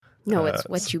No, it's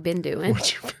what you've been doing.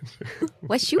 What you've been doing.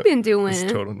 What you been doing?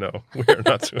 It's total no. We are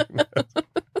not doing that.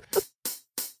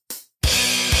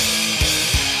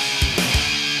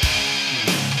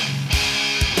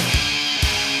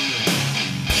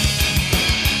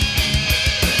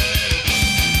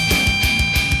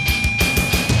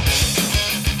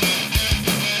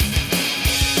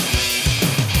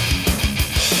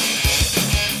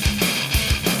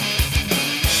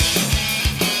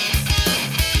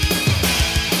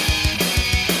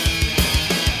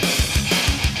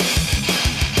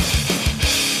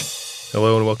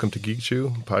 Hello and welcome to Geek Chew,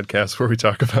 a podcast where we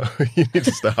talk about... You need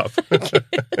to stop. I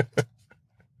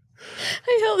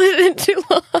held it in too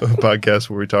long. A podcast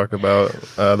where we talk about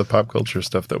the pop culture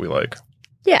stuff that we like.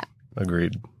 Yeah.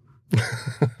 Agreed.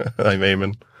 I'm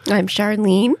Eamon. I'm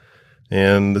Charlene.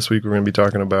 And this week we're going to be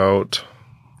talking about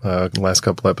the last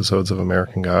couple episodes of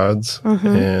American Gods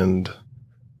and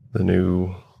the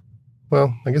new...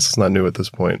 Well, I guess it's not new at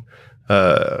this point.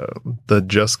 The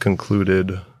just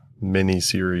concluded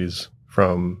mini-series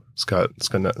from Scott.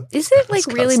 Is it like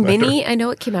Scott really Snyder. mini? I know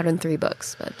it came out in 3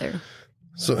 books, but they're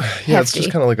So yeah, it's hefty.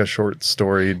 just kind of like a short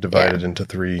story divided into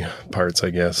 3 parts, I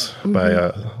guess.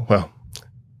 By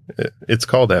it's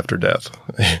called After Death,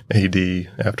 A.D.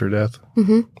 After Death.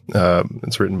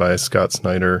 It's written by Scott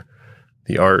Snyder.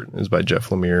 The art is by Jeff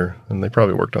Lemire, and they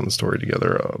probably worked on the story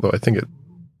together. Although I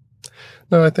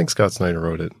think Scott Snyder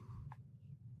wrote it.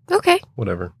 Okay.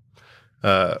 Whatever.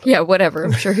 Yeah, whatever.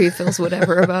 I'm sure he feels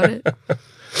whatever about it.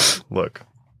 Look,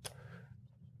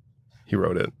 he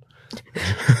wrote it.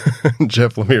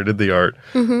 Jeff Lemire did the art,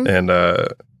 and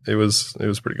it was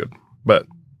pretty good. But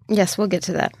Yes, we'll get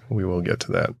to that. we will get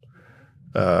to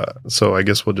that. So I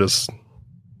guess we'll just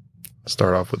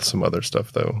start off with some other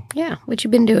stuff, though. Yeah, what you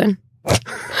been doing? I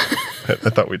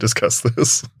thought we discussed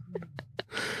this.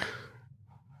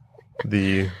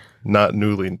 The not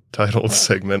newly titled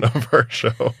segment of our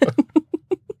show.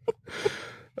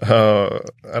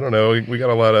 I don't know. We got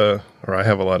I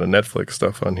have a lot of Netflix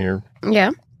stuff on here.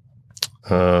 Yeah.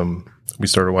 We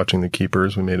started watching The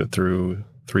Keepers. We made it through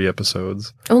 3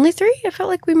 episodes. Only 3? I felt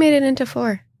like we made it into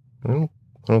 4. I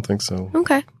don't think so.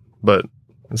 Okay. But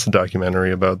it's a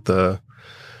documentary about the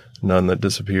nun that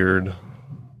disappeared.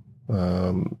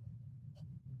 Was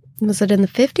it in the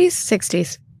 50s?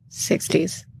 60s?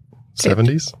 60s?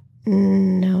 70s?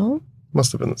 No.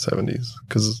 Must have been the 70s.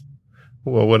 Because,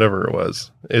 well, whatever it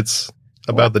was. It's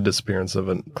about the disappearance of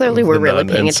Clearly we're really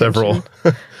paying and several,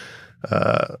 attention.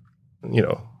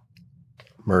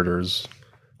 murders.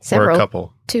 Several. Or a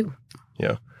couple. 2.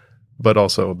 Yeah. But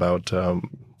also about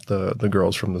the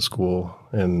girls from the school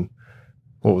and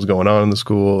what was going on in the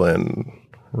school and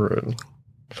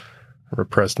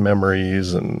repressed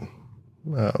memories. And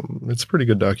it's a pretty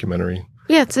good documentary.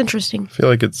 Yeah, it's interesting. I feel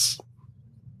like it's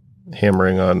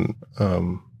hammering on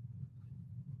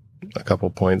a couple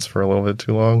points for a little bit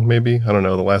too long, maybe. I don't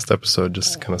know. The last episode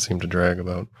just kind of seemed to drag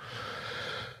about.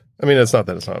 I mean, it's not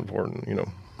that it's not important, you know.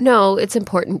 No, it's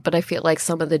important, but I feel like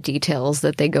some of the details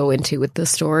that they go into with the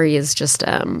story is just,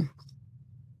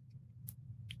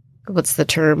 what's the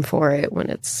term for it when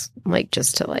it's like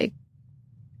just to like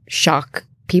shock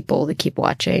people to keep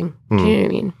watching? Do you know what I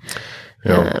mean?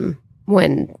 Yeah.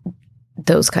 When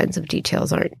those kinds of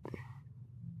details aren't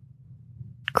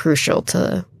crucial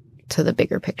to the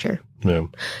bigger picture. Yeah.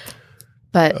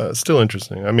 But Still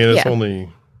interesting. I mean, it's Yeah.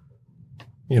 only,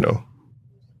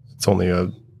 it's only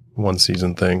a 1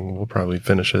 season thing. We'll probably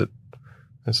finish it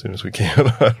as soon as we can.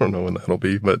 I don't know when that'll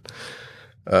be, but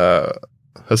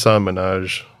Hasan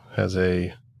Minhaj has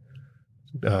a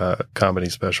comedy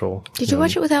special. did you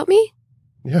watch it without me?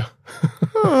 Yeah.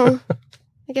 Oh,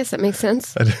 I guess that makes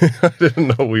sense. I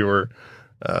didn't know we were.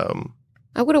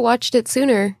 I would have watched it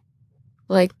sooner,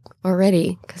 like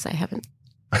already, because I haven't,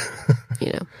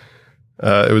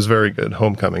 It was very good.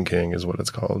 Homecoming King is what it's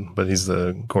called, but he's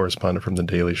the correspondent from The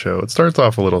Daily Show. It starts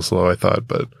off a little slow, I thought,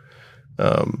 but,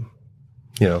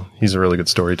 he's a really good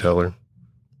storyteller.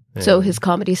 So And, his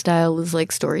comedy style is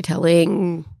like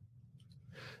storytelling.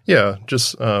 yeah,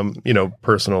 just,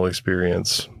 personal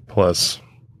experience plus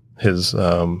his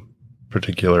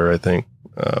particular, I think,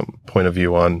 point of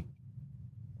view on,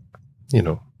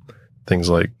 things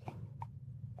like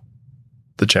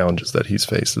the challenges that he's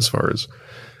faced as far as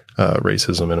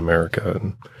racism in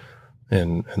America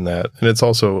and that. And it's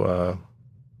also,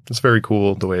 it's very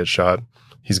cool the way it's shot.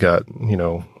 He's got,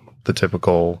 the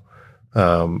typical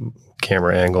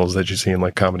camera angles that you see in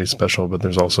like comedy special, but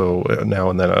there's also now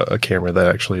and then a camera that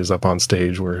actually is up on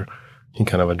stage where he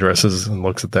kind of addresses and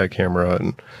looks at that camera,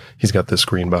 and he's got this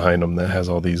screen behind him that has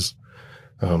all these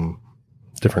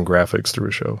different graphics through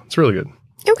a show. It's really good.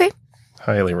 Okay.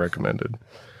 Highly recommended.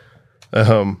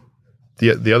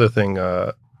 The other thing,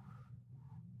 I'm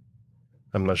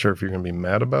not sure if you're going to be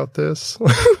mad about this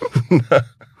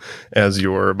as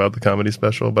you were about the comedy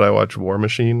special, but I watched War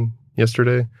Machine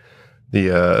yesterday,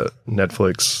 the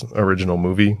Netflix original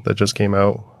movie that just came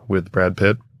out with Brad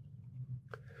Pitt.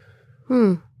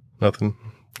 Nothing.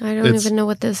 I don't even know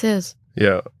what this is.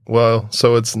 Yeah. Well,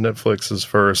 so it's Netflix's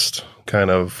first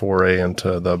kind of foray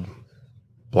into the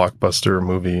blockbuster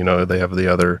movie. You know, they have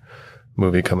the other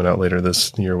movie coming out later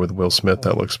this year with Will Smith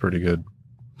that looks pretty good.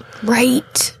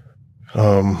 Right.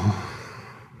 I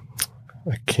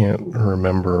can't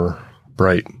remember.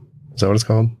 Bright. Is that what it's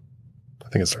called? I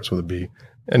think it starts with a B.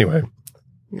 Anyway,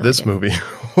 this movie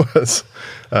was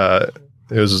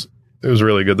it was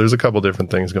really good. There's a couple different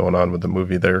things going on with the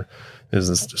movie. There is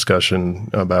this discussion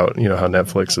about, you know, how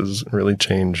Netflix has really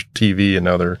changed TV and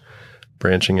now they're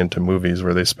branching into movies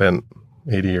where they spent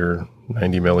 $80 or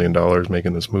 $90 million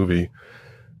making this movie.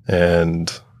 And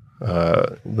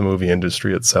the movie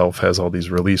industry itself has all these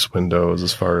release windows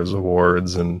as far as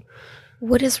awards. And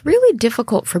what is really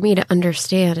difficult for me to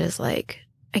understand is, like,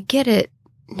 I get it.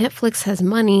 Netflix has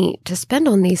money to spend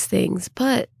on these things,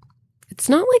 but it's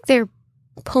not like they're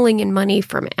pulling in money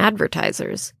from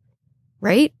advertisers,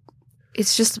 right?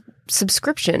 It's just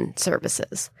subscription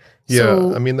services. Yeah,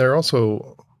 So, I mean, they're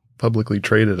also publicly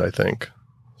traded, I think.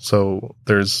 So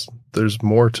there's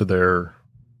more to their...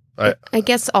 I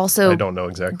guess also I don't know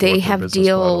exactly they what their have business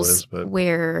model deals is, but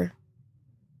where,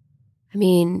 I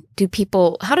mean,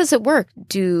 how does it work?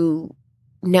 Do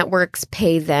networks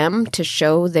pay them to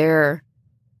show their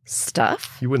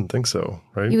stuff? you wouldn't think so,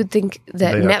 right? You would think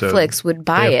that They have to- Netflix would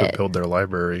buy they have it. to build their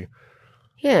library.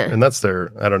 Yeah. And that's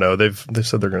their, I don't know, they've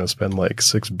said they're going to spend like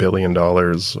 $6 billion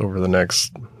over the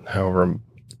next however,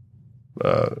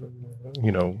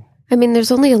 you know. I mean,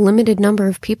 there's only a limited number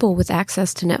of people with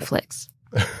access to Netflix.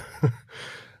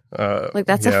 Like,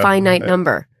 that's a finite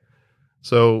number.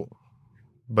 So,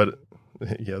 but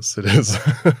yes, it is.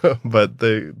 But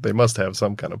they must have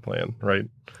some kind of plan, right?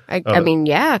 I mean,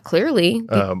 yeah, clearly.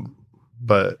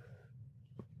 But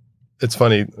it's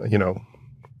funny, you know,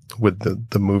 with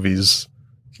the movies,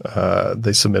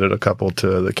 they submitted a couple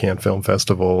to the Cannes Film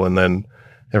Festival, and then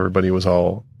everybody was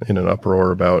all in an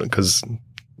uproar about, because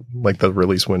like the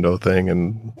release window thing,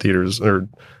 and theaters or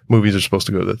movies are supposed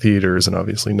to go to the theaters, and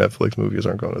obviously Netflix movies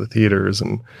aren't going to the theaters,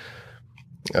 and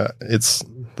it's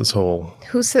this whole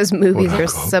Who says movies are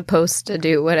supposed to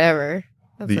do whatever?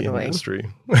 That's the annoying. industry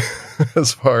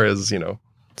as far as, you know.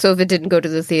 So if it didn't go to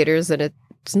the theaters, then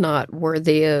it's not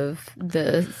worthy of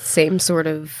the same sort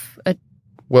of...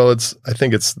 Well, I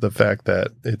think it's the fact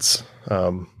that it's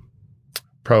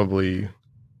probably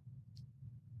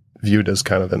viewed as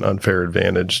kind of an unfair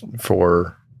advantage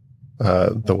for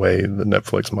the way the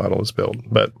Netflix model is built.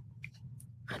 But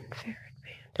Unfair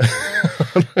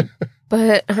advantage.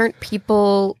 But aren't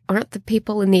the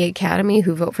people in the Academy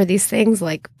who vote for these things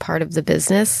like part of the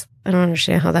business? I don't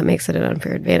understand how that makes it an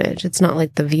unfair advantage. It's not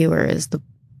like the viewer is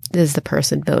the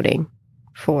person voting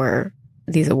for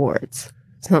these awards.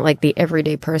 It's not like the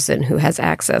everyday person who has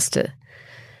access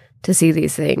to see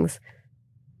these things.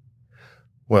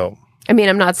 Well, I mean,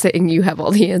 I'm not saying you have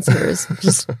all the answers.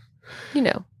 Just,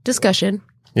 discussion.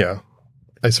 yeah,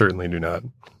 I certainly do not.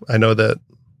 I know that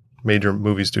major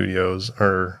movie studios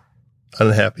are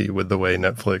unhappy with the way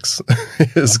Netflix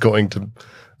is going to,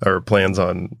 or plans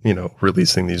on,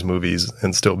 releasing these movies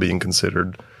and still being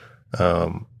considered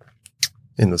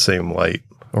in the same light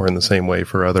or in the same way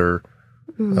for other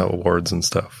awards and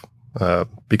stuff,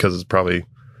 because it's probably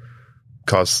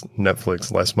costs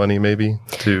Netflix less money maybe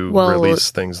to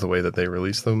release things the way that they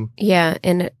release them. Yeah,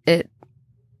 and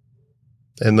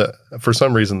for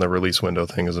some reason the release window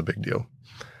thing is a big deal.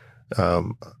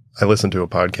 I listened to a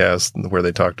podcast where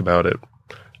they talked about it,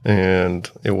 and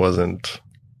it wasn't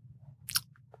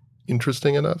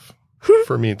interesting enough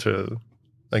for me to,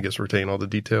 I guess, retain all the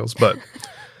details. But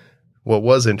what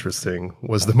was interesting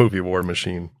was the movie War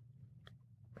Machine.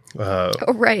 Oh,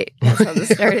 right. That's how this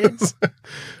started. Yes.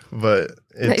 But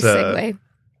nice segue.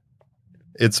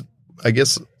 It's, I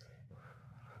guess,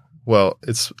 well,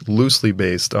 it's loosely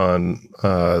based on,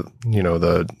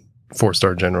 the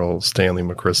 4-star General Stanley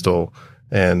McChrystal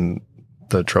and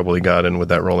the trouble he got in with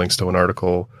that Rolling Stone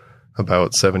article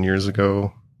about 7 years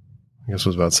ago. I guess it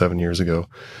was about 7 years ago.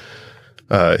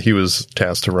 He was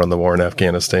tasked to run the war in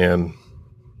Afghanistan,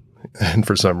 and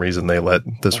for some reason they let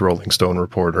this Rolling Stone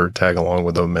reporter tag along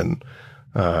with him and,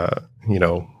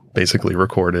 basically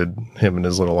recorded him and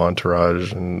his little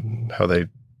entourage and how they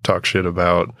talk shit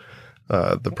about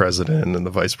the president and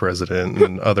the vice president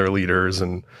and other leaders,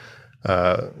 and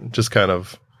just kind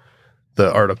of the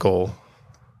article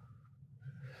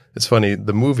it's funny.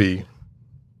 The movie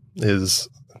is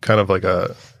kind of like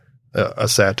a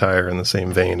satire in the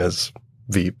same vein as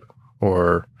Veep,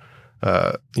 or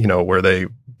where they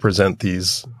present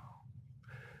these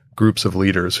groups of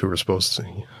leaders who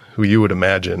you would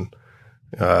imagine,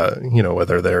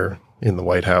 whether they're in the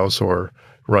White House or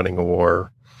running a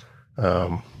war,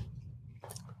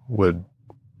 would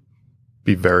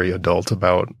be very adult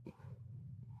about,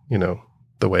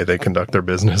 the way they conduct their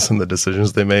business and the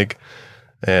decisions they make.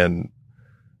 And,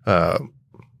 and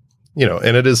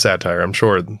it is satire. I'm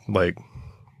sure, like,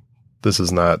 this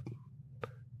is not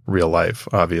real life,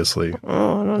 obviously.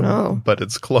 Oh, I don't know. But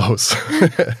it's close.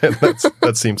 And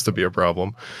that seems to be a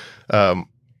problem.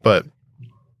 But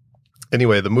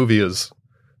anyway, the movie is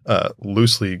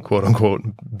loosely, quote unquote,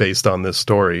 based on this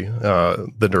story.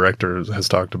 The director has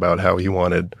talked about how he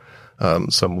wanted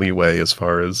some leeway as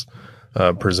far as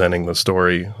presenting the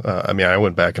story. I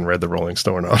went back and read the Rolling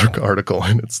Stone article,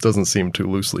 and it doesn't seem too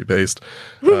loosely based,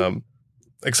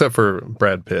 except for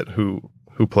Brad Pitt, who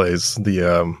plays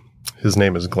the his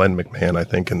name is Glenn McMahon, I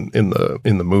think, in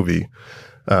the movie,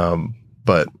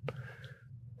 but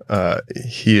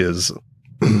he is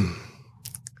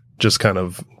just kind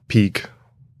of peak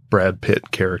Brad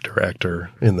Pitt character actor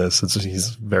in this.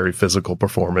 He's very physical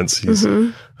performance. He's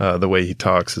the way he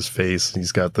talks, his face.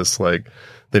 He's got this, like,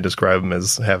 they describe him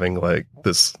as having like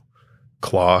this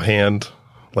claw hand,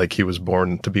 like he was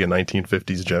born to be a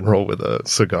 1950s general with a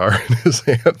cigar in his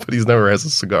hand, but he's never has a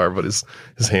cigar, but his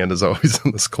hand is always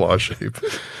in this claw shape.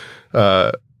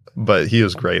 But he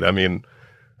is great. I mean,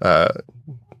 on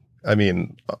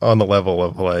the level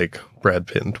of like Brad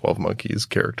Pitt in 12 Monkeys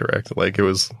character act, like it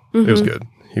was good.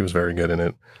 He was very good in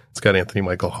it. It's got Anthony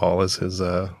Michael Hall as his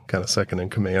kind of second in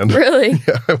command. Really?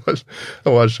 Yeah, I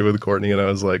watched it with Courtney, and I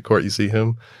was like, "Court, you see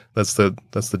him? That's the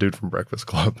dude from Breakfast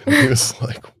Club." And he was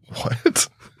like, "What?"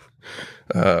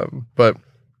 But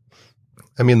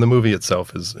I mean, the movie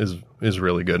itself is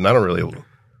really good, and I don't really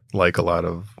like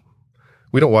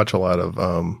we don't watch a lot of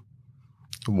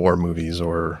war movies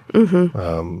or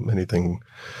anything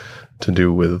to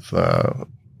do with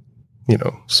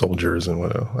soldiers and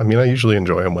whatever. I mean, I usually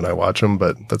enjoy them when I watch them,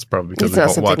 but that's probably because we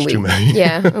don't watch too many.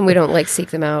 Yeah, and we don't like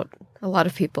seek them out. A lot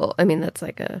of people, I mean, that's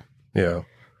like a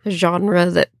genre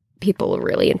that people are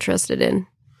really interested in.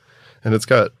 And it's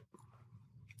got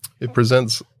a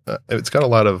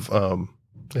lot of,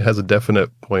 it has a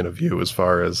definite point of view as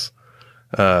far as,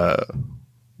 the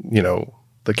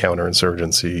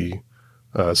counterinsurgency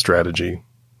strategy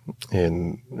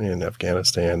in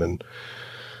Afghanistan. And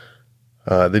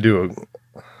they do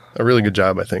a really good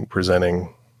job, I think,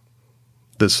 presenting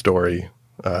this story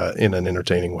in an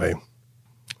entertaining way.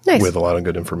 Nice. With a lot of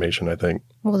good information, I think.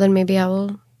 Well, then maybe I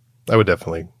would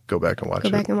definitely go back and watch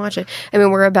it. Go back and watch it. I mean,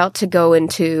 we're about to go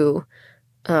into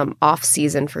off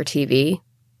season for TV.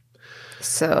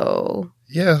 So.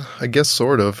 Yeah, I guess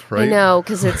sort of, right? I know,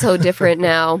 because it's so different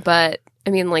now. But, I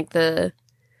mean, like the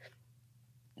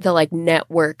like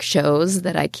network shows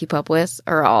that I keep up with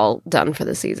are all done for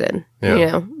the season.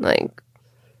 Yeah. Like.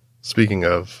 Speaking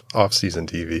of off-season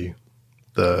TV,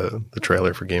 the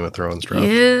trailer for Game of Thrones dropped.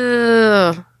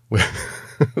 Yeah.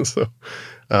 So,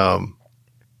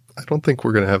 I don't think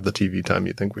we're going to have the TV time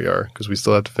you think we are, because we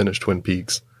still have to finish Twin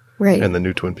Peaks. Right. And the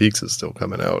new Twin Peaks is still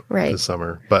coming out this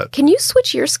summer. But can you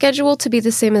switch your schedule to be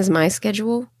the same as my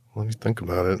schedule? Let me think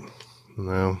about it.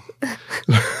 No.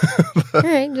 All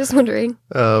right, just wondering.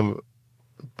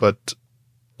 But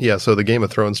yeah, so the Game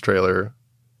of Thrones trailer.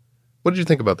 What did you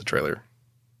think about the trailer?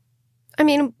 I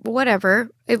mean, whatever.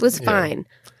 It was fine.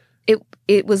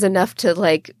 It was enough to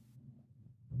like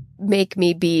make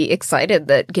me be excited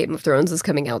that Game of Thrones is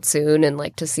coming out soon and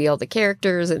like to see all the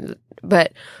characters.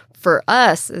 But for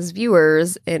us as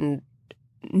viewers and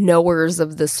knowers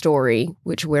of the story,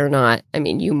 which we're not, I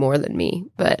mean, you more than me,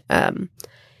 but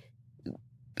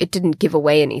it didn't give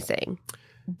away anything.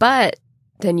 But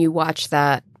then you watch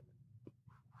that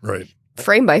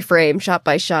frame by frame, shot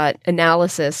by shot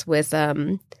analysis with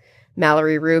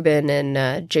Mallory Rubin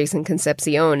and Jason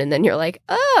Concepcion, and then you're like,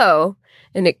 oh,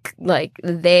 and it like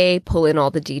they pull in all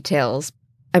the details.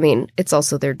 I mean, it's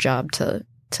also their job to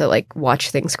like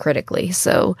watch things critically,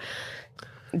 so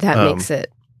that makes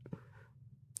it,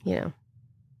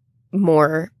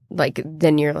 more like,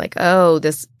 then you're like, oh,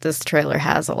 this trailer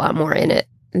has a lot more in it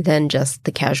than just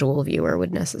the casual viewer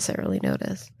would necessarily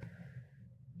notice.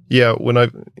 Yeah,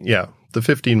 the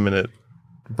 15-minute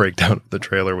breakdown of the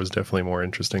trailer was definitely more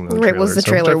interesting than the trailer. Was the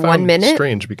trailer 1 minute?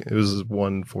 Strange, because it was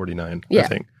 1:49, I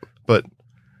think. But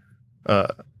I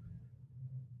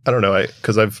don't know,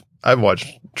 because I've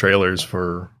watched trailers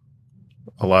for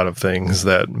a lot of things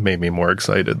that made me more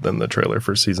excited than the trailer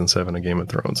for season 7 of Game of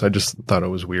Thrones. I just thought it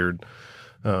was weird.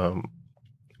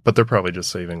 But they're probably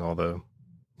just saving all the,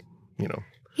 you know.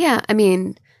 Yeah, I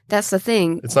mean, that's the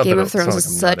thing. It's not Game that of Thrones like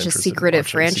is such a secretive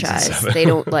franchise. They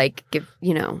don't like give,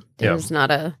 you know, there's not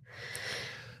a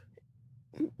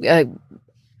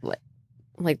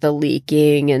like the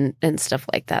leaking and stuff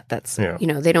like that. That's, you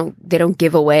know, they don't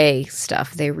give away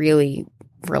stuff. They really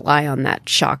rely on that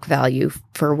shock value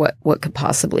for what could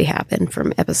possibly happen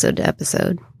from episode to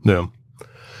episode. Yeah.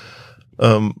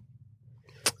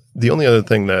 The only other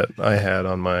thing that I had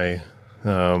on my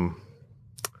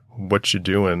what you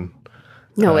doing?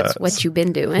 No, it's what you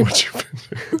been doing.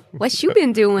 What you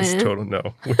been doing? It's total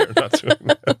no. We're not doing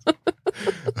that.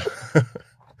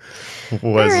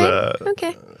 Was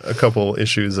okay. A couple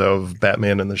issues of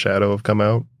Batman in the Shadow have come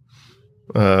out,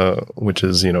 which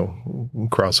is, you know,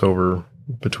 crossover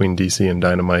between DC and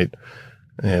Dynamite,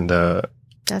 and that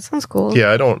sounds cool.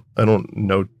 Yeah, I don't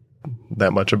know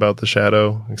that much about the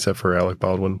Shadow except for Alec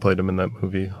Baldwin played him in that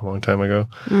movie a long time ago.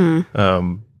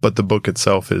 But the book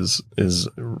itself is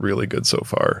really good so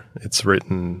far. It's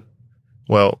written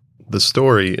well. The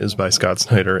story is by Scott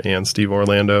Snyder and Steve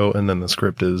Orlando, and then the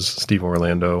script is Steve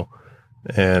Orlando,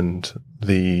 and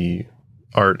the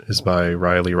art is by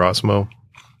Riley Rossmo,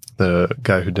 the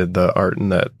guy who did the art in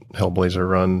that Hellblazer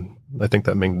run. I think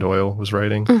that Ming Doyle was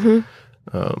writing. The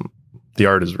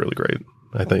art is really great.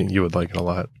 I think you would like it a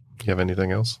lot. Do you have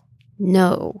anything else?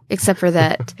 No, except for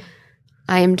that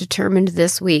I am determined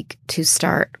this week to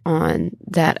start on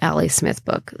that Ali Smith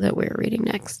book that we're reading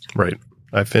next. Right.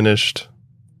 I finished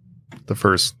the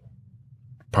first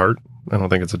part. I don't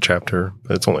think it's a chapter,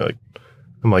 but it's only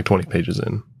I'm like 20 pages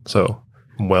in, so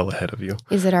I'm well ahead of you.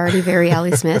 Is it already very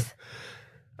Ali Smith?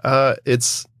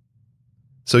 It's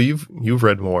so you've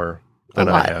read more than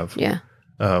I have. Yeah.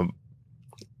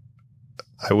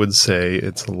 I would say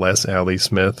it's less Ali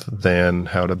Smith than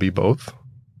How to Be Both.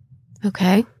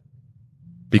 Okay.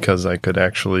 Because I could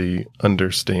actually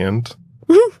understand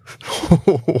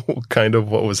kind of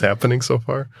what was happening so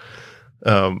far.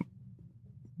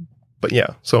 But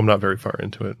yeah, so I'm not very far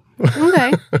into it.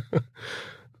 Okay.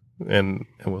 and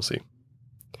we'll see.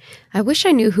 I wish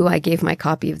I knew who I gave my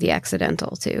copy of The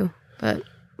Accidental to, but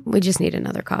we just need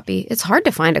another copy. It's hard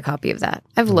to find a copy of that.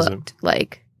 I've looked.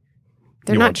 Like,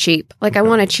 they're not cheap. Like, I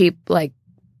want a cheap, like,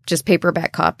 just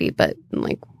paperback copy, but,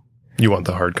 like... You want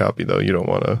the hard copy, though. You don't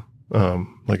want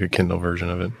like a Kindle version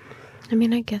of it. I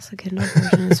mean, I guess a Kindle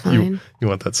version is fine. You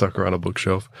want that sucker on a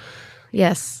bookshelf.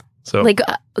 Yes. So, like,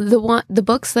 the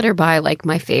books that are by, like,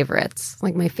 my favorites,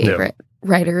 like, my favorite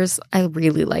writers, I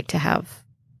really like to have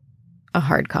a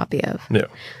hard copy of. Yeah.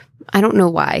 I don't know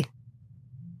why.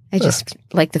 I just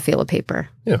like the feel of paper.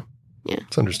 Yeah. Yeah.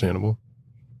 It's understandable.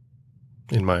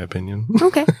 In my opinion.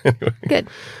 Okay. Anyway. Good.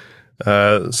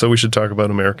 So we should talk about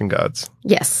American Gods.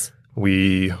 Yes.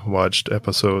 We watched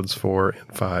episodes 4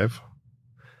 and 5.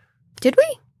 Did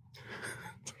we?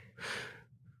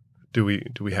 Do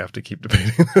we have to keep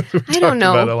debating? I don't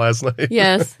know. About it last night.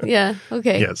 Yes. Yeah.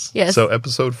 Okay. Yes. So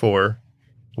episode 4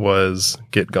 was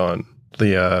Get Gone,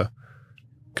 the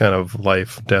kind of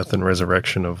life, death, and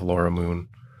resurrection of Laura Moon,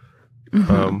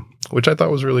 which I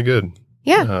thought was really good.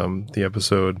 Yeah. The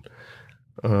episode.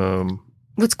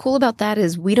 What's cool about that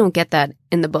is we don't get that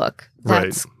in the book.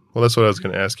 Right. Well, that's what I was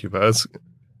going to ask you about.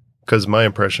 Because my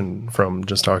impression from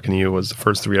just talking to you was the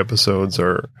first 3 episodes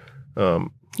are,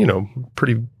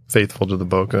 pretty faithful to the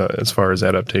book as far as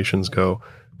adaptations go.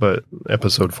 But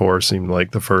episode 4 seemed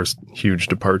like the first huge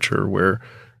departure where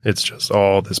it's just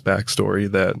all this backstory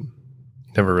that you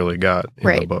never really got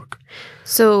in the book.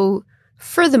 So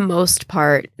for the most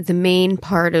part, the main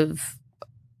part of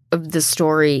the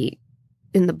story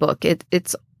in the book,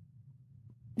 it's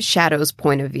Shadow's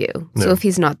point of view. So if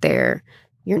he's not there,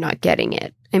 you're not getting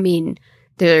it. I mean,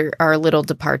 there are little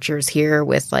departures here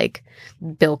with like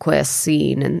Bilquist's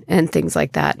scene and things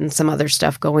like that, and some other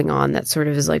stuff going on that sort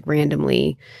of is like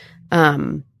randomly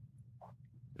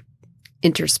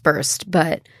interspersed.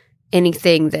 But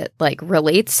anything that like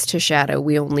relates to Shadow,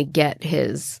 we only get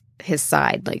his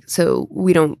side. Like, so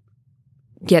we don't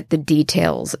get the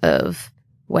details of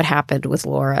what happened with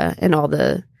Laura and all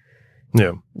the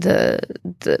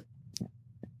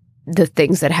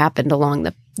things that happened along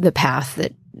the path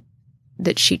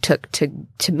that she took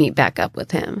to meet back up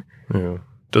with him. Yeah.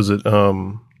 Does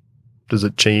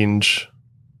it change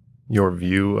your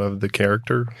view of the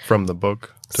character from the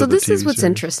book to so the this TV is what's series?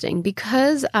 interesting,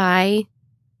 because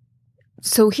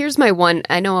so here's my one.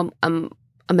 I know I'm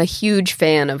a huge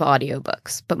fan of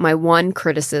audiobooks, but my one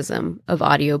criticism of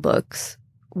audiobooks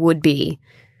would be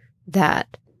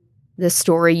that the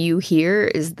story you hear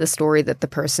is the story that the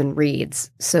person reads.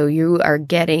 So you are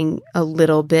getting a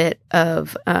little bit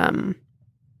of a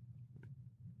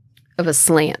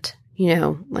slant,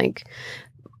 like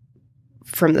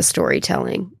from the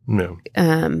storytelling. No.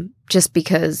 Just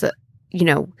because,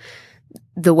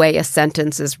 the way a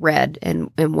sentence is read and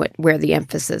where the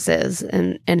emphasis is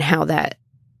and how that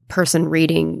person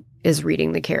reading is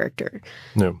reading the character.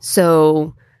 No.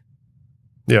 So.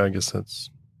 Yeah, I guess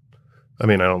I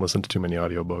don't listen to too many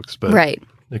audiobooks, but right.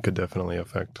 It could definitely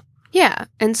affect. Yeah.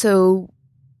 And so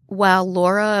while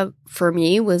Laura, for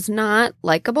me, was not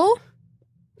likable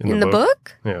in the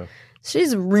book, yeah,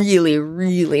 she's really,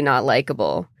 really not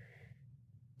likable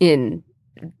in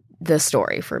the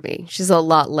story for me. She's a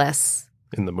lot less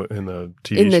in the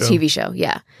TV in show? the TV show.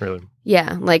 Yeah. Really?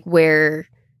 Yeah. Like where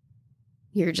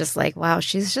you're just like, wow,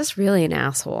 she's just really an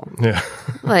asshole. Yeah.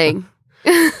 Like,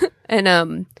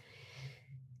 and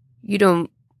you don't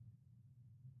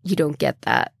get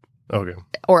that. Okay.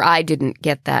 Or I didn't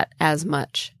get that as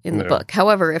much in the book.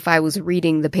 However, if I was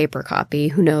reading the paper copy,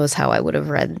 who knows how I would have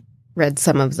read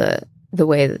some of the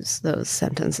way those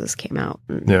sentences came out.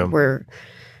 And were,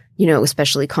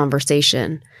 especially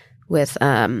conversation with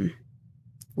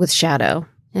Shadow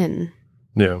and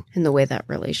the way that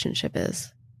relationship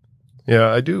is. Yeah,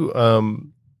 I do.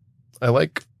 I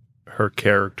like her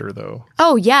character though.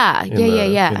 Oh yeah,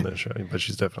 in the show, but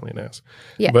she's definitely an ass.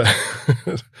 Yeah, but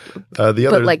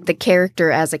but like the character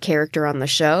as a character on the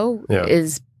show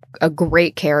is a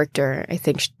great character. I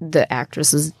think the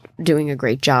actress is doing a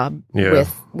great job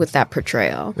with that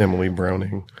portrayal. Emily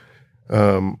Browning.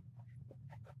 The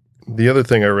other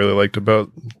thing I really liked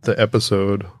about the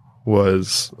episode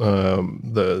was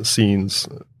the scenes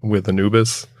with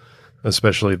Anubis,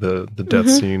 especially the death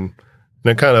scene.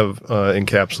 And it kind of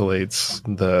encapsulates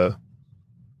the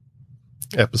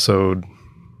episode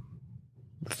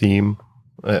theme,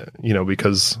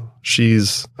 because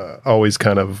she's always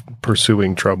kind of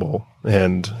pursuing trouble,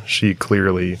 and she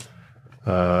clearly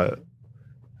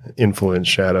influenced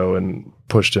Shadow and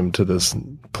pushed him to this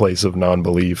place of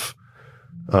non-belief.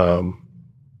 And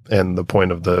the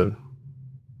point of the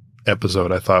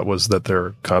episode, I thought, was that there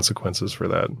are consequences for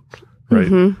that, right?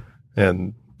 Mm-hmm.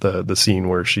 And the scene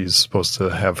where she's supposed to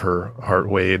have her heart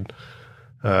weighed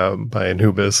by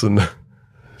Anubis, and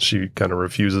she kind of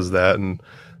refuses that, and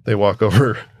they walk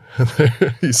over.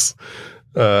 He's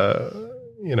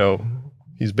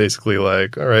basically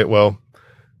like, all right, well,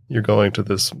 you're going to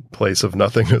this place of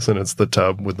nothingness, and it's the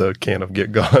tub with the can of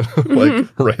Get Gone, like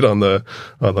right on the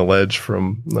ledge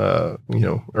from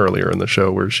earlier in the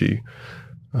show where she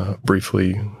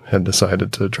briefly had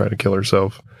decided to try to kill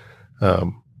herself.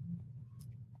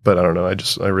 But I don't know.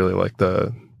 I really like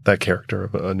that character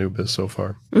of Anubis so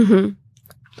far. Mm-hmm.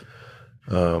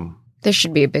 There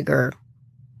should be a bigger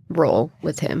role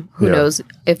with him. Who knows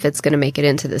if it's going to make it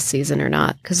into this season or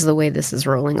not? Because the way this is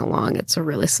rolling along, it's a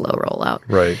really slow rollout.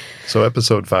 Right. So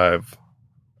episode 5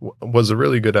 was a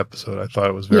really good episode. I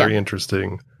thought it was very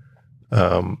interesting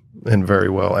and very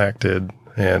well acted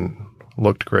and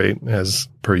looked great as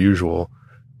per usual,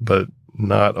 but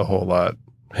not a whole lot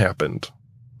happened.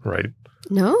 Right.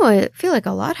 No, I feel like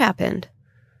a lot happened.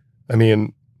 I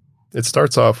mean, it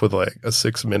starts off with like a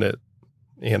 6-minute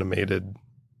animated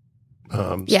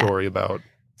story about.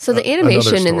 So the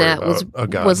animation in that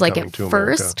was like at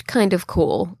first kind of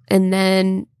cool, and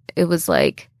then it was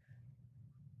like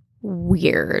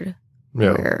weird.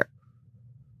 Yeah.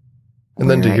 And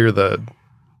then to hear the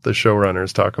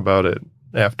showrunners talk about it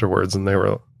afterwards, and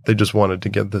they just wanted to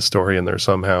get this story in there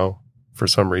somehow for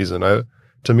some reason.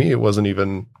 To me, it wasn't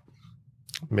even.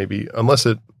 Maybe unless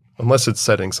it's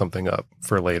setting something up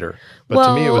for later. But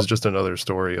to me, it was just another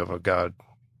story of a god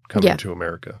coming to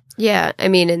America. Yeah, I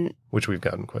mean, which we've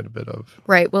gotten quite a bit of.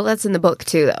 Right. Well, that's in the book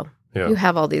too, though. Yeah. You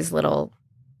have all these little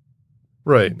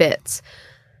bits,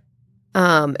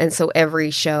 and so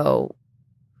every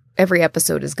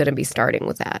episode is going to be starting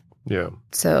with that. Yeah.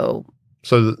 So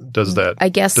does that? I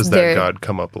guess does that god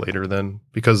come up later then?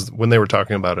 Because when they were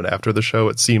talking about it after the show,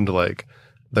 it seemed like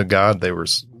the god they were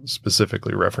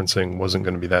specifically referencing wasn't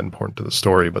going to be that important to the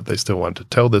story, but they still wanted to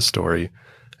tell this story,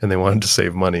 and they wanted to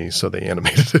save money, so they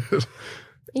animated it.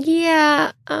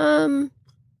 Yeah, I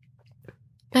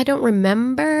don't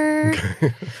remember,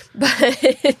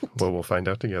 but well, we'll find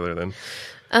out together then.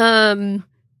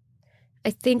 I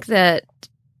think that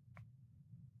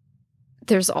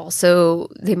there's also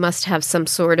they must have some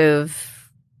sort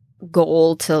of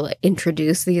goal to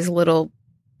introduce these little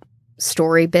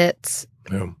story bits.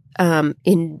 Yeah.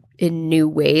 In new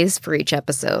ways for each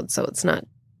episode, so it's not.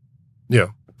 Yeah.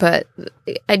 But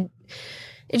it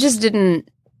just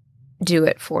didn't do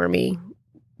it for me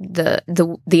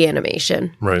the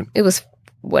animation. Right. It was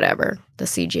whatever, the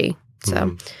CG.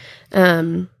 So,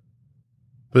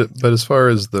 But as far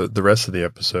as the rest of the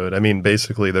episode, I mean,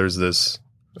 basically there's this,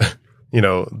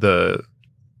 the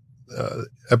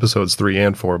episodes 3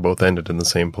 and 4 both ended in the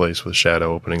same place with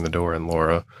Shadow opening the door and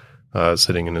Laura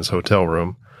sitting in his hotel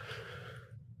room.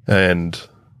 And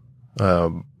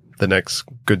the next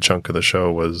good chunk of the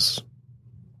show was,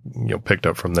 picked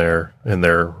up from there in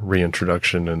their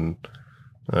reintroduction. And,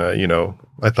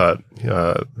 I thought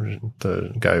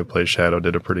the guy who plays Shadow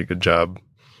did a pretty good job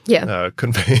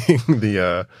conveying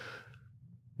the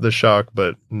shock,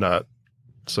 but not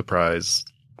surprise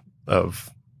of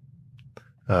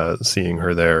seeing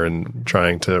her there and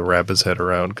trying to wrap his head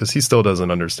around, because he still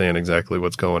doesn't understand exactly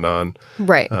what's going on.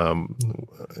 Right.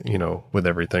 With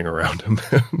everything around him.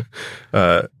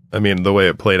 I mean, the way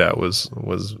it played out was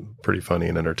pretty funny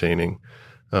and entertaining.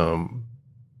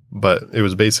 But it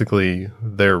was basically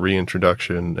their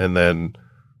reintroduction and then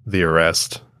the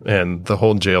arrest, and the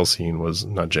whole jail scene was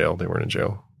not jail. They weren't in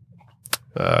jail.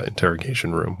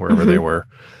 Interrogation room, wherever they were,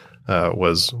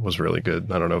 was really good.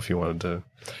 I don't know if you wanted to.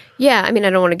 Yeah. I mean, I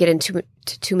don't want to get into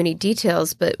too many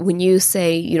details, but when you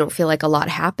say you don't feel like a lot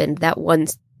happened, that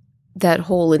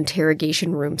whole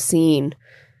interrogation room scene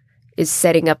is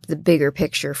setting up the bigger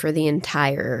picture for the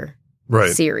entire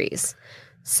series.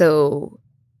 So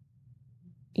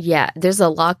yeah, there's a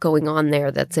lot going on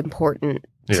there that's important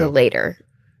to later.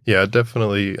 Yeah,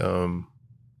 definitely.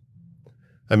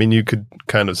 I mean, you could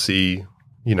kind of see,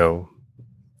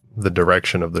 the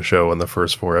direction of the show in the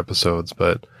first 4 episodes,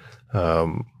 but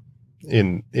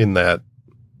in that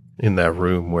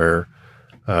room where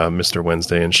Mr.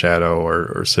 Wednesday and Shadow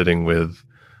are sitting with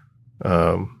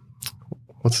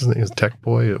what's his name? Is Tech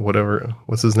Boy? Whatever.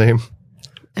 What's his name?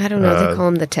 I don't know. They call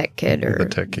him the Tech Kid or the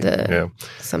Tech Kid.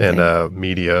 Something. And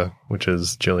Media, which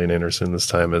is Gillian Anderson this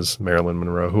time as Marilyn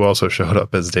Monroe, who also showed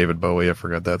up as David Bowie. I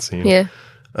forgot that scene. Yeah.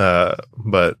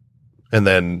 And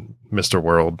then Mr.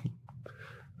 World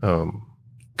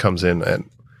comes in, and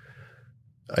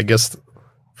I guess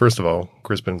first of all,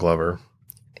 Crispin Glover.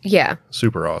 Yeah.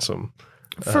 Super awesome.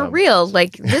 For real,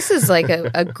 like this is like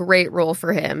a great role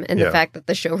for him, and the fact that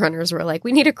the showrunners were like,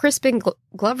 "We need a Crispin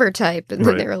Glover type," and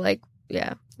then they were like,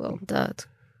 "Yeah, well, duh."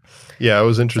 Yeah, it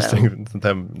was interesting to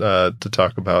them to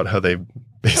talk about how they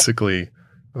basically,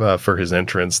 for his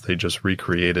entrance, they just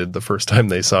recreated the first time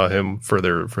they saw him for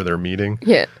their meeting.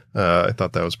 Yeah, I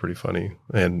thought that was pretty funny,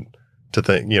 and to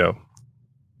think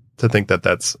that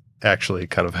that's actually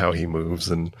kind of how he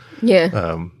moves, and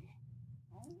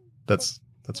that's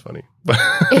funny. But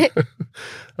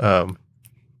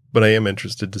I am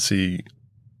interested to see,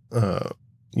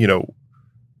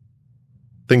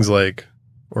 things like,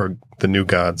 or the new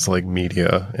gods like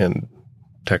Media and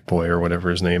Tech Boy or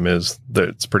whatever his name is. That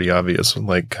it's pretty obvious,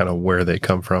 like kind of where they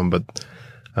come from. But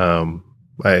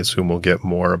I assume we'll get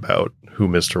more about who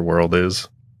Mr. World is.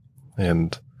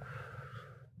 And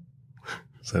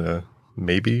is that a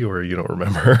maybe, or you don't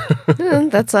remember?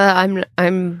 That's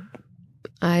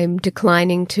I'm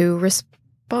declining to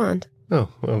respond. Oh,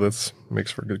 well, that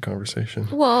makes for good conversation.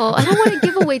 Well, I don't want to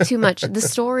give away too much. The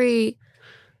story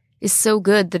is so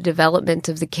good. The development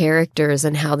of the characters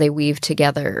and how they weave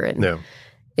together and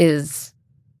is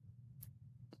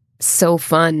so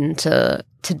fun to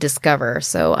discover.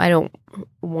 So I don't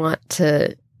want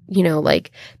to,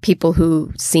 like people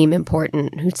who seem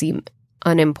important, who seem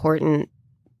unimportant.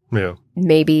 Yeah.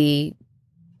 Maybe,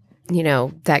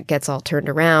 that gets all turned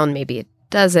around. Maybe it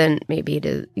doesn't. Maybe it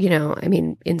is, I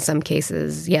mean, in some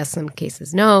cases, yes, some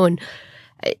cases, no. And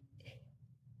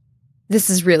this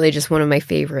is really just one of my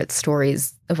favorite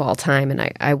stories of all time.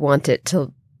 And I want it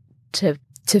to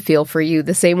feel for you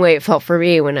the same way it felt for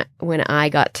me when I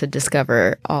got to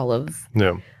discover all of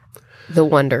the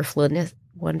wonderfulness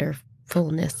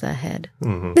ahead.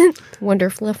 Mm-hmm.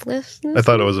 Wonderfulness. I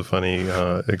thought it was a funny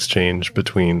exchange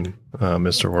between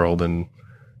Mr. World and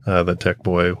the Tech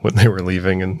Boy when they were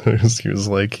leaving, and he was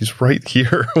like, "He's right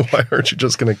here. Why aren't you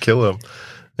just going to kill him?"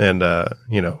 And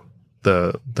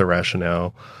the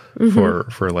rationale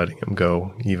for letting him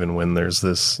go, even when there's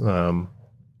this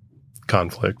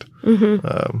conflict. It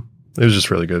was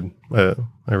just really good. I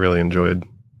really enjoyed,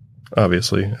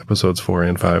 obviously, episodes 4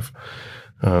 and 5.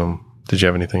 Did you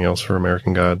have anything else for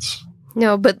American Gods?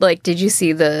 No, but did you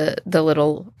see the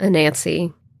little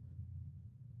Anansi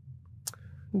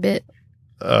bit?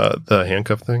 The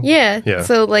handcuff thing? Yeah.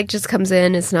 So just comes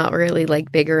in. It's not really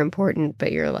big or important,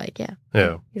 but you're like,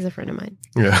 yeah, he's a friend of mine.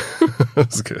 Yeah,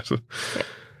 that's good.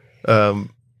 Yeah.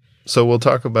 So we'll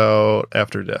talk about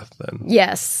After Death then.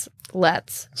 Yes,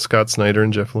 let's. Scott Snyder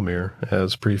and Jeff Lemire,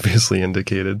 as previously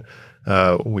indicated.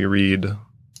 We read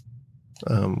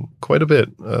quite a bit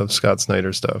of Scott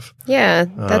Snyder stuff. Yeah,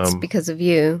 that's because of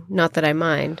you. Not that I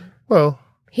mind. Well,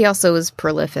 he also is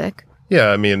prolific. Yeah,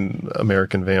 I mean,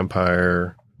 American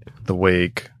Vampire, The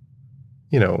Wake,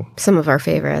 some of our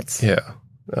favorites. Yeah,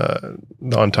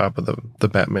 on top of the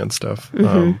Batman stuff.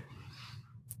 Mm-hmm.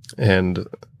 And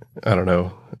I don't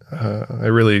know, I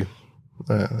really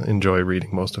enjoy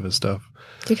reading most of his stuff.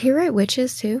 Did he write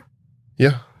Witches too?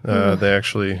 Yeah. They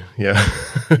actually, Is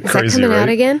crazy, that coming right? out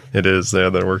again? It is. Yeah,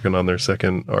 they're working on their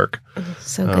second arc.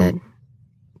 So good.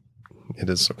 It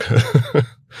is so good.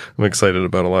 I'm excited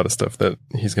about a lot of stuff that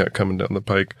he's got coming down the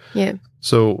pike. Yeah.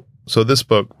 So this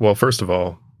book, well, first of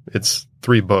all, it's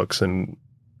 3 books, and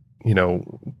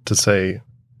to say,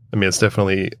 I mean, it's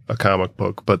definitely a comic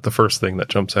book, but the first thing that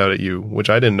jumps out at you,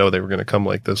 which I didn't know they were going to come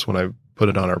like this when I put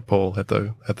it on our poll at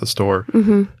the store,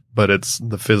 mm-hmm. but it's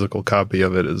the physical copy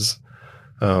of it is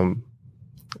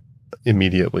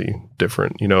immediately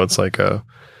different. It's like an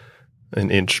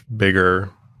inch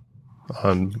bigger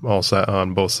on both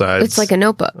sides. It's like a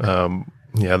notebook. Than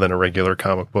a regular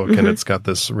comic book, mm-hmm. and it's got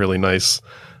this really nice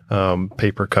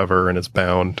paper cover, and it's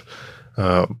bound,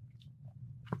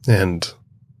 and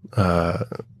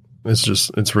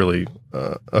it's really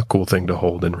a cool thing to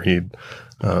hold and read.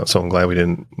 So I'm glad we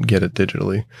didn't get it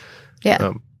digitally.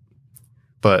 Yeah.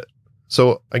 But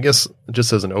so I guess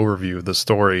just as an overview, the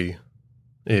story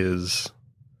is,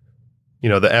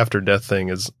 the after death thing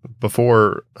is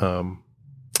before, I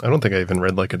don't think I even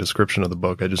read like a description of the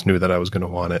book. I just knew that I was going to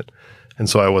want it. And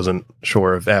so I wasn't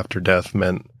sure if after death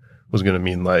was going to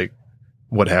mean like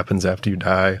what happens after you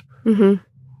die, mm-hmm.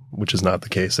 which is not the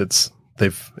case. It's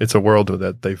a world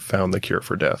that they've found the cure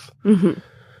for death. Mm-hmm.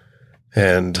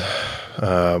 And,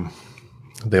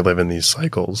 they live in these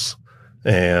cycles,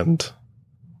 and,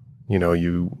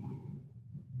 you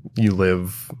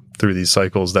live through these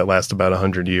cycles that last about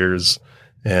 100 years.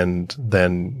 And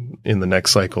then in the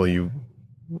next cycle, you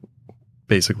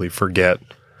basically forget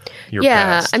your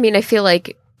past. I mean, I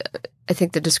think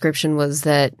the description was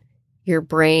that your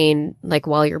brain, like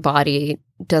while your body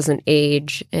doesn't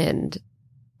age and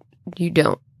you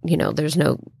don't, there's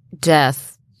no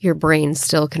death, your brain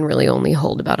still can really only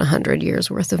hold about 100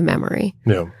 years worth of memory.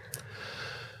 Yeah.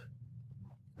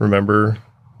 Remember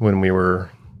when we were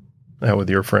out with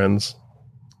your friends,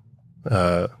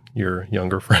 your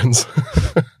younger friends,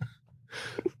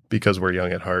 because we're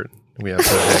young at heart, we have to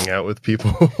hang out with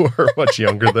people who are much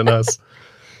younger than us.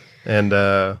 And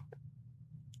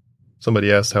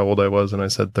somebody asked how old I was, and I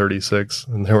said 36,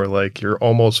 and they were like, "You're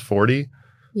almost 40?"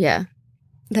 Yeah.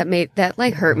 That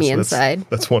like hurt me inside.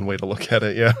 That's one way to look at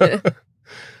it. Yeah.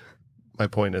 My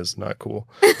point is not cool.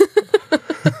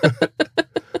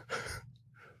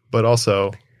 But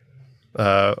also,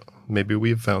 maybe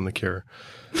we've found the cure.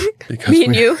 Because me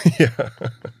and you?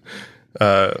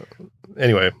 Yeah.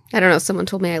 Anyway. I don't know. Someone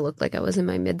told me I looked like I was in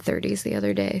my mid-30s the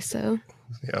other day, so.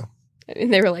 Yeah.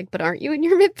 And they were like, but aren't you in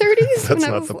your mid-30s? That's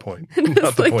not the point.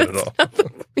 Not the point at all.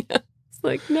 It's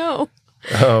like, no.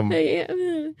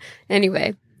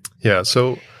 Anyway. Yeah.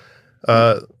 So,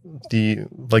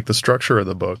 the structure of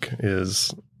the book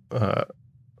is,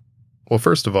 well,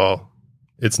 first of all,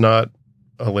 it's not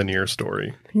a linear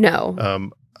story.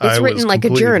 No. It's written like a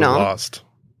journal. Lost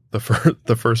the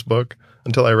first book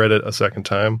until I read it a second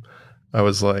time. I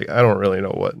was like, I don't really know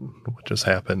what just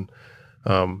happened.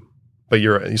 But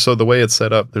you're right. So the way it's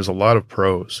set up, there's a lot of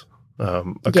prose,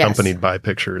 accompanied by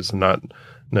pictures, not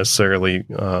necessarily,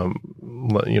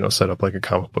 set up like a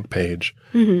comic book page.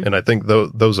 Mm-hmm. And I think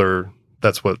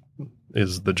that's what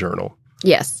is the journal.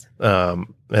 Yes. And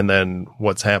then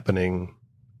what's happening,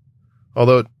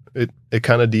 although it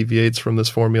kind of deviates from this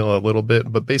formula a little bit,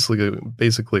 but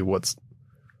basically what's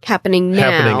happening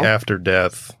after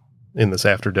death in this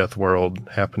after death world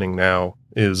happening now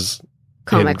is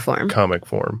comic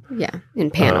form. Yeah. In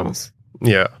panels.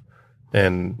 Yeah.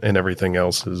 And everything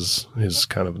else is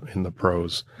kind of in the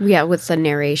prose. Yeah. With the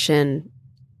narration.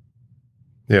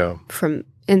 Yeah.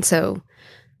 And so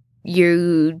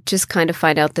you just kind of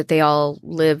find out that they all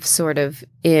live sort of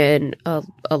in a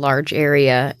large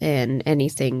area, and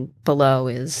anything below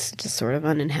is just sort of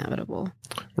uninhabitable.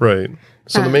 Right.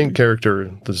 So the main character,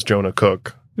 this Jonah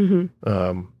Cook,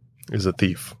 mm-hmm. Is a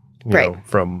thief, right,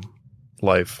 from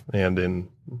life and in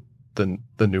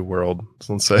the new world,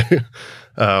 let's say.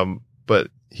 But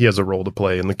he has a role to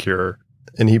play in the cure,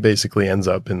 and he basically ends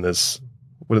up in this,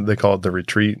 what do they call it, the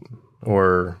retreat?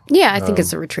 Or yeah, I think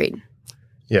it's a retreat.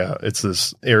 Yeah, it's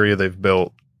this area they've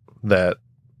built that,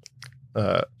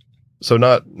 so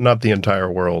not the entire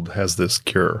world has this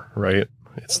cure, right?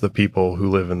 It's the people who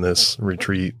live in this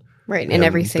retreat. Right, and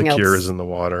everything else. The cure is in the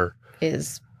water.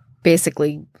 Is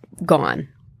basically gone.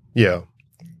 Yeah,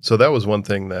 So that was one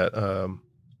thing that,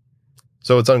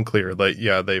 so it's unclear. Like,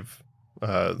 yeah, they've,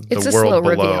 It's the a world slow below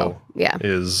reveal. Yeah.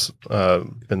 is,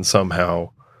 been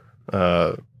somehow,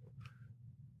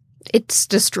 It's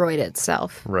destroyed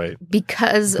itself right.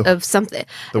 because of something.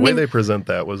 The way they present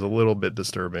that was a little bit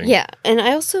disturbing. Yeah. And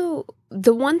I also,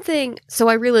 the one thing, so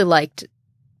I really liked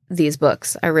these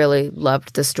books. I really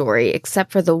loved the story,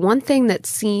 except for the one thing that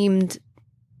seemed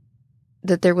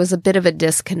that there was a bit of a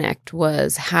disconnect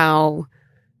was how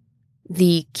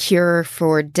the cure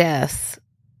for death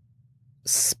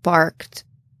sparked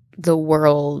the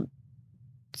world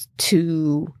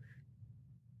to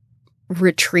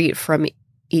retreat from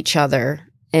each other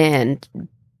and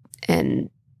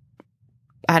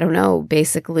I don't know,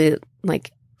 basically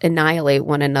like annihilate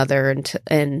one another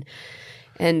and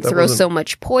throw so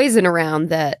much poison around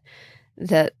that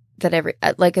every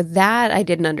like that I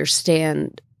didn't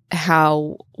understand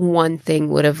how one thing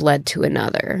would have led to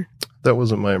another. That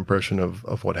wasn't my impression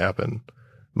of what happened.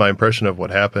 My impression of what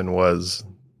happened was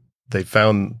they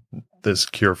found this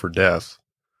cure for death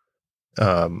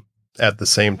at the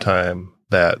same time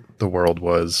that the world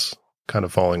was kind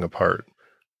of falling apart.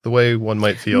 The way one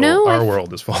might feel our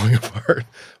world is falling apart.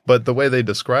 But the way they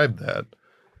described that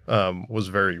was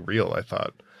very real, I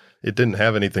thought. It didn't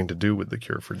have anything to do with the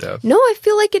cure for death. No, I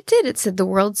feel like it did. It said the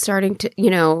world's starting to,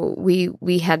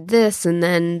 we had this and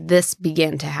then this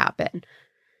began to happen.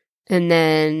 And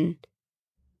then,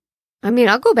 I mean,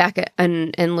 I'll go back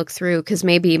and look through because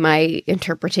maybe my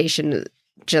interpretation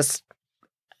just,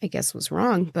 I guess, was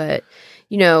wrong. But,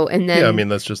 and then. Yeah, I mean,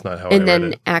 that's just not how I read it. And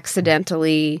then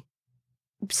accidentally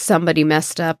somebody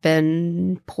messed up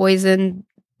and poisoned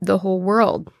the whole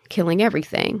world, killing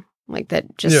everything. Like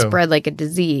that just spread like a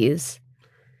disease.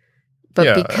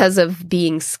 But because of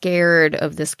being scared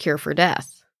of this cure for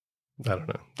death. I don't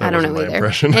know. I don't know either.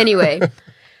 Impression. Anyway,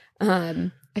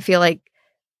 I feel like,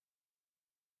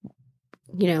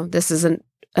 this isn't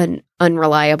an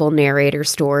unreliable narrator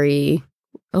story,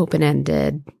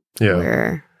 open-ended.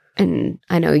 Yeah. And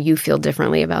I know you feel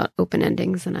differently about open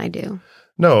endings than I do.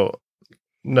 No,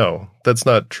 that's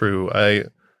not true.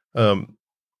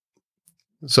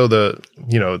 So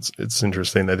it's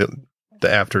interesting that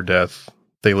the after death,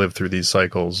 they live through these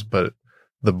cycles, but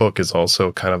the book is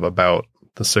also kind of about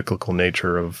the cyclical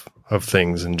nature of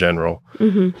things in general.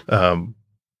 Mm-hmm.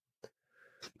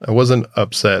 I wasn't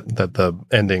upset that the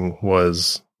ending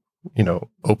was,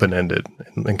 open-ended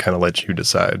and kind of let you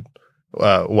decide.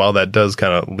 While that does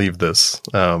kind of leave this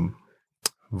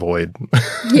void.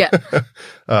 Yeah.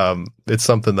 It's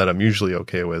something that I'm usually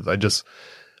okay with. I just,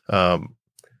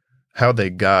 how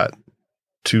they got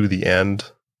to the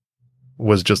end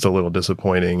was just a little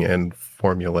disappointing and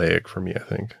formulaic for me, I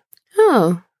think.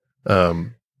 Oh.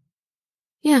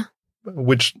 Yeah.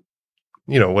 Which,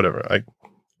 whatever.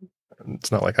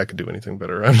 It's not like I could do anything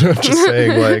better. I'm just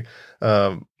saying, like,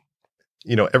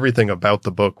 everything about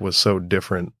the book was so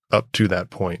different up to that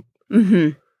point.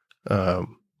 Mm-hmm.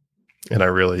 And I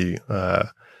really,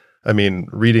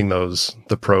 reading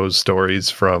the prose stories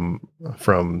from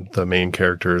the main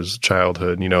character's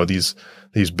childhood,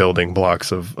 these building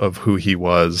blocks of who he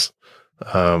was,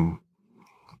 that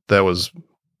was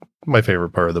my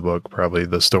favorite part of the book, probably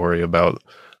the story about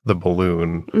the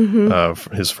balloon,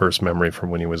 mm-hmm. His first memory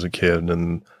from when he was a kid,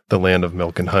 and the Land of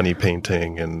Milk and Honey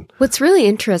painting. And what's really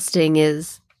interesting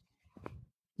is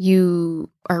you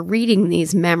are reading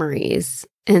these memories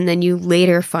and then you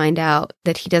later find out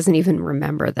that he doesn't even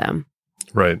remember them.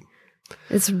 Right.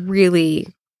 It's really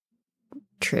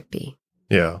trippy.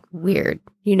 Yeah. Weird.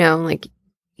 Like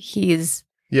he's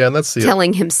and that's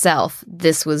telling himself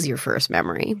this was your first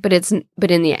memory, but in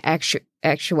the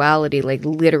actuality, like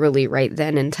literally right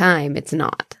then in time, it's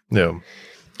not. Yeah.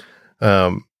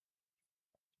 And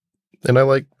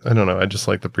I just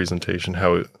like the presentation,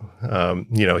 how,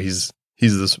 he's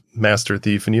this master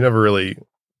thief, and you never really,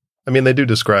 they do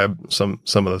describe some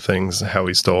of the things, how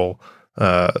he stole,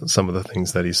 some of the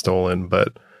things that he's stolen,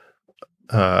 but,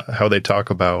 how they talk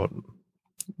about,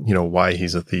 why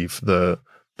he's a thief, the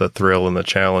thrill and the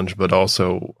challenge, but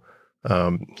also,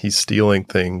 he's stealing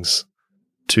things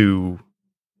to,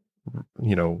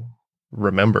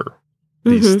 remember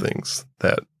these mm-hmm. things,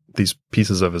 these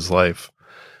pieces of his life.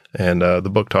 And the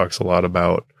book talks a lot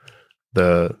about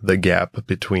the gap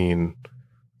between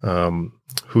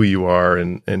who you are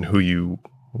and who you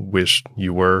wish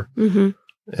you were, mm-hmm.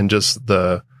 and just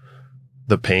the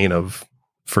pain of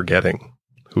forgetting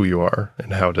who you are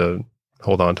and how to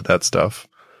hold on to that stuff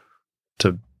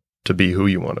to be who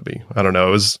you want to be. I don't know.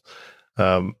 It was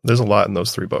there's a lot in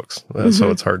those 3 books, mm-hmm. so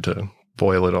it's hard to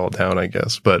boil it all down, I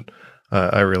guess. But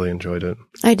I really enjoyed it.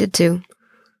 I did too.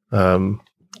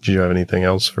 Do you have anything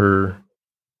else for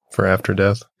after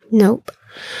death? Nope.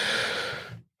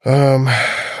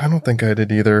 I don't think I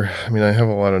did either. I mean, I have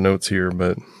a lot of notes here,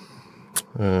 but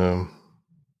that'll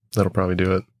probably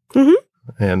do it.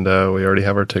 Mm-hmm. And we already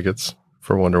have our tickets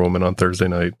for Wonder Woman on Thursday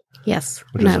night. Yes.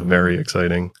 Which is very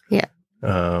exciting. Yeah.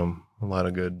 A lot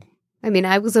of good. I mean,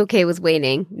 I was okay with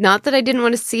waiting. Not that I didn't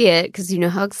want to see it, because you know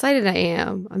how excited I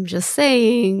am. I'm just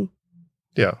saying.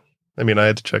 Yeah. I mean, I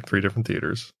had to check 3 different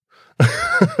theaters.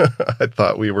 I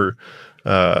thought we were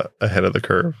ahead of the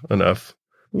curve enough.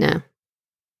 No.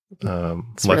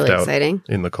 It's left really out exciting.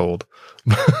 In the cold.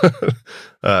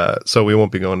 So we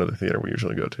won't be going to the theater we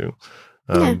usually go to.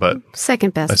 Yeah, but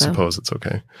second best, I suppose it's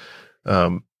okay.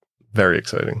 Very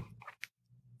exciting.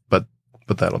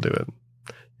 But that'll do it.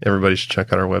 Everybody should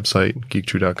check out our website,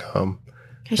 geektrue.com.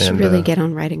 I should really get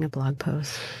on writing a blog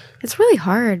post. It's really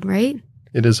hard, right?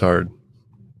 It is hard.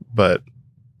 But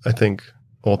I think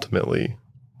ultimately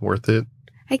worth it.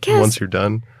 I guess. Once you're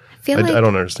done. I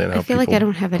don't understand how I feel people like I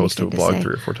don't have post to a anything to blog say.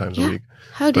 3 or 4 times a week.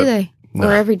 How do they? No.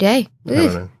 Or every day? I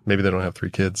don't know. Maybe they don't have 3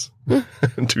 kids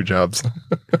and 2 jobs.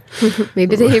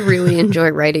 Maybe they really enjoy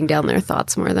writing down their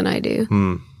thoughts more than I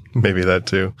do. Maybe that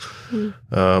too.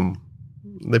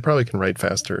 They probably can write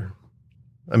faster.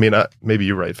 I mean, maybe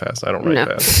you write fast. I don't write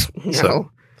fast. No.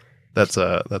 So that's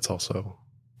also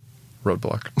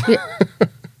roadblock. Yeah.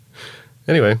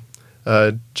 Anyway,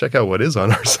 check out what is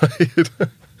on our site,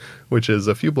 which is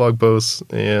a few blog posts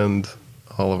and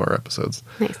all of our episodes.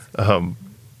 Nice.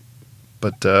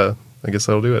 But I guess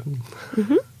that'll do it.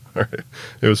 Mm-hmm. All right.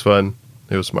 It was fun.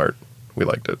 It was smart. We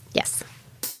liked it. Yes.